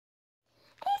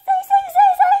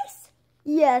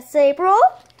Yes, April?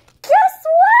 Guess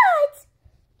what?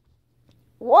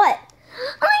 What?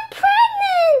 I'm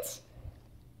pregnant!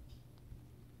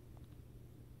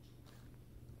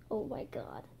 Oh my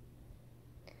God.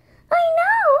 I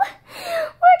know!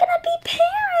 We're gonna be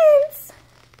parents!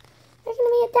 There's gonna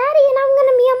be a daddy and I'm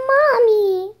gonna be a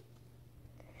mommy.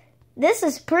 This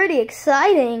is pretty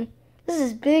exciting. This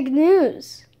is big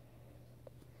news.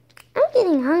 I'm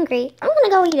getting hungry. I'm gonna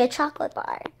go eat a chocolate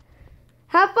bar.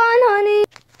 Have fun, honey.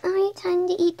 Alright, time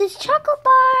to eat this chocolate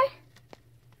bar.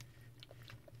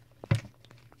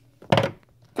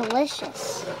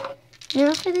 Delicious.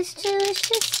 Now for this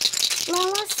delicious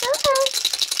Lala soda.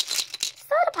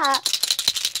 Soda pop.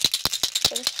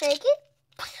 Just shake it.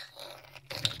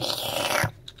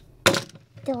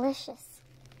 Delicious.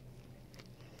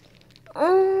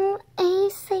 Oh,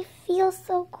 Ace, I feel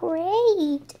so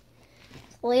great.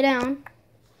 Lay down.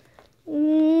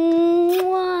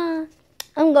 Mwah.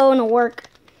 I'm going to work.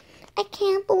 I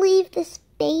can't believe this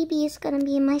baby is going to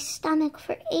be in my stomach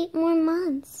for 8 more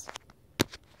months.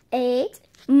 8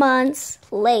 months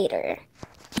later.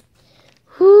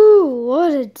 Whew,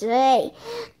 what a day.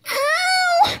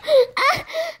 Ow! Ah!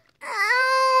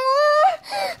 Ow!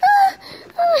 Ah!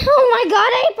 Oh my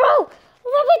God, April!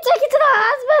 Let me take you to the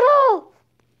hospital!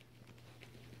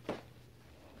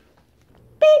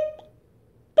 Beep!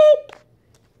 Beep!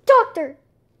 Doctor!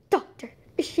 Doctor,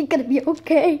 is she gonna be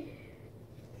okay?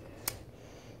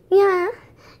 Yeah.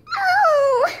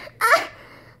 Ow! Ah!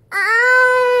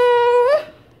 Ow!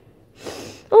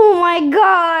 Oh my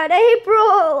God,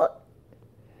 April!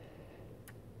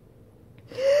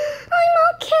 I'm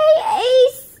okay,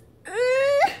 Ace!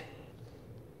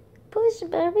 Push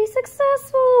better be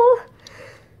successful.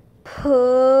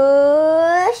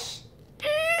 Push.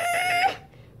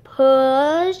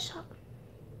 Push.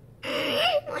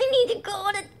 I need to go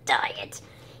on a diet.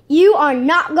 You are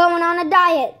not going on a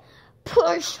diet.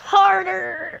 Push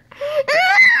harder.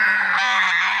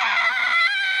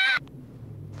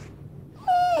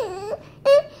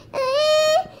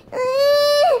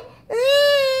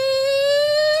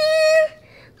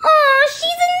 Oh,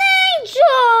 she's an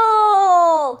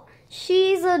angel.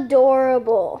 She's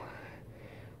adorable.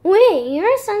 Wait,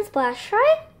 you're a Sunsplash,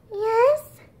 right? Yes.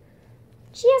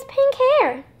 She has pink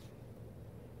hair.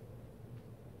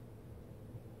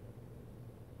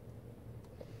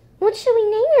 What should we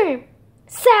name her?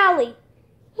 Sally.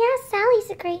 Yeah, Sally's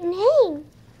a great name.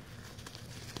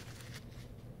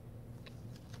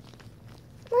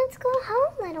 Let's go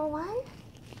home, little one.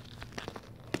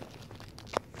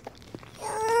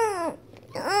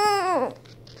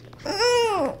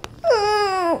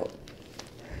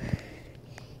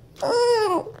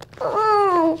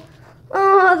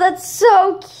 Oh, that's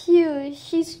so cute.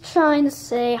 She's trying to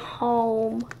say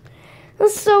home.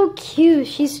 That's so cute.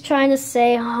 She's trying to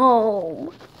say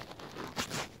home.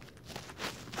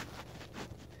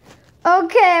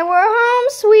 Okay, we're home,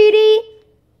 sweetie.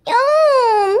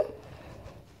 Yum.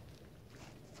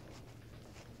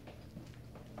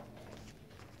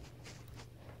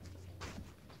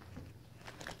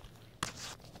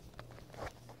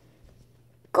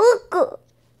 Cuckoo.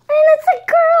 And it's a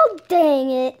girl, dang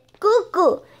it.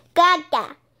 Cuckoo.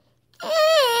 Gaga.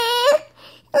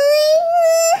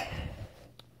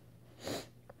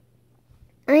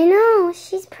 I know,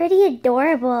 she's pretty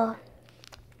adorable.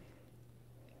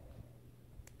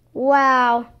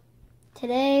 Wow,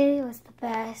 today was the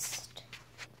best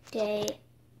day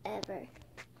ever.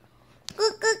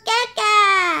 Cuckoo,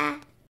 gaga.